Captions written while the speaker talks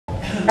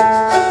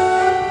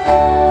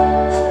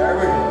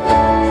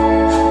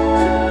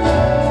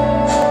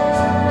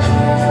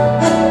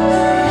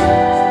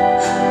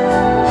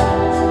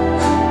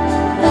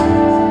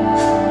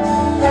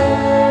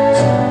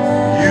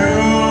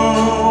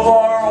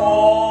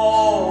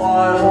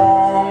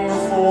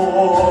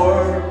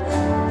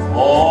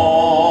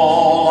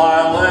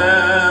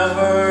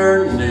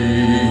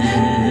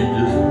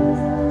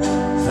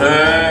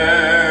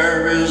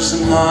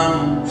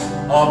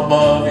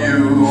Above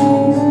you,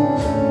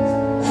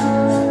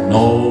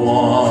 no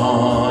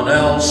one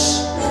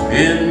else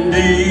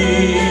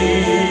indeed.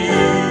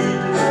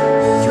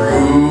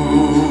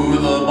 Through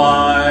the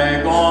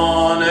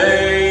bygone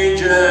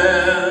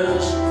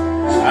ages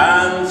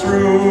and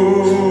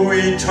through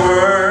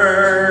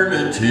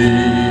eternity,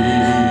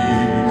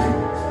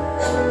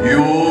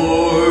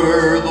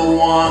 you're the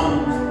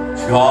one,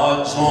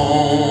 God's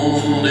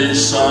only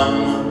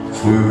Son,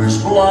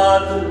 whose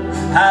blood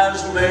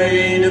has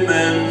made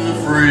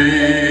men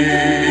free.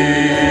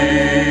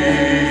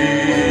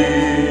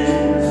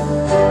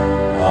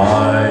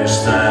 I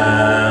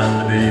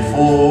stand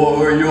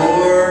before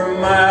your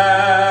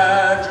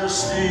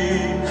Majesty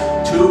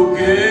to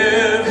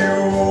give you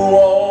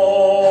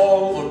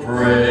all the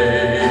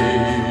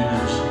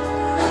praise.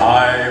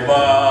 I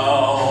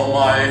bow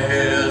my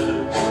head,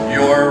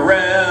 your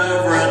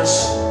reverence,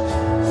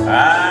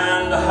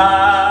 and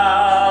hallelujahs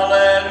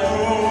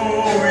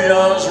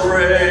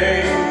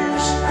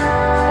raise.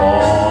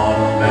 On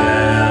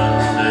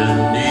bended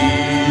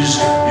knees,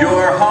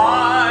 your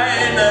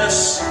highness,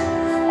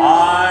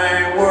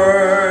 I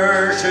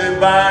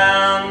worship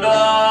and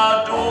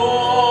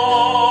adore.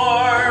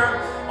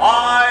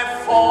 I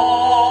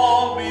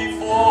fall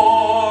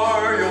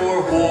before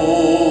your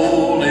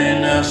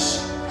holiness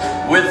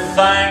with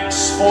thanks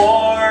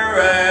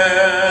forevermore.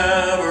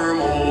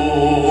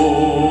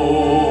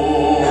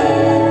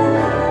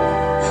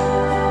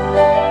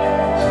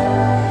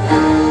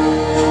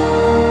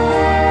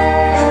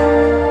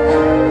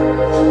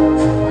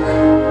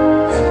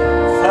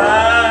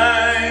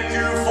 Thank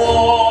you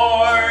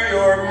for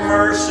your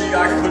mercy.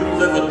 I couldn't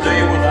live a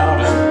day without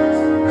it.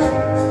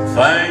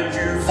 Thank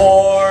you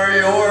for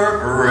your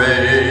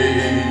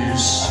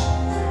grace.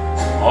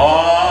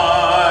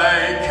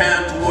 I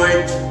can't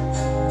wait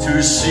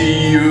to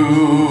see you.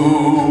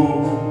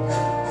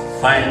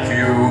 Thank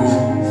you,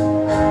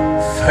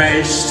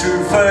 face to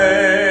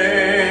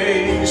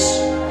face.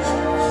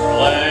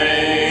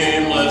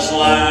 Blameless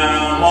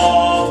Lamb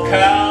of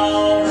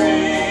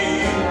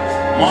Calvary,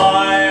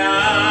 my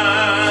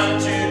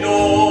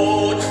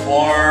antidote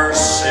for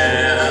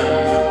sin.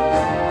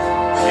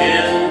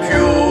 In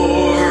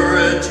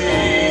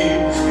purity,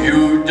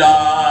 you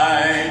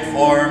died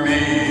for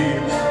me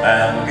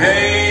and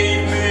gave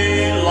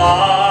me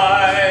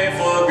life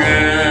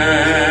again.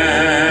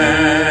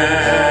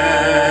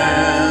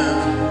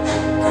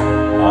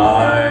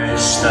 I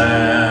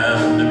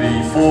stand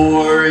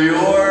before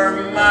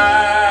your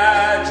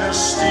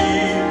Majesty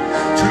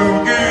to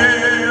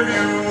give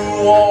you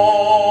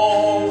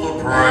all the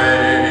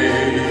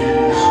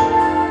praise.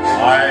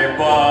 I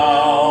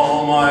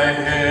bow my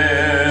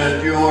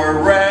head,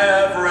 your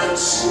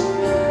reverence,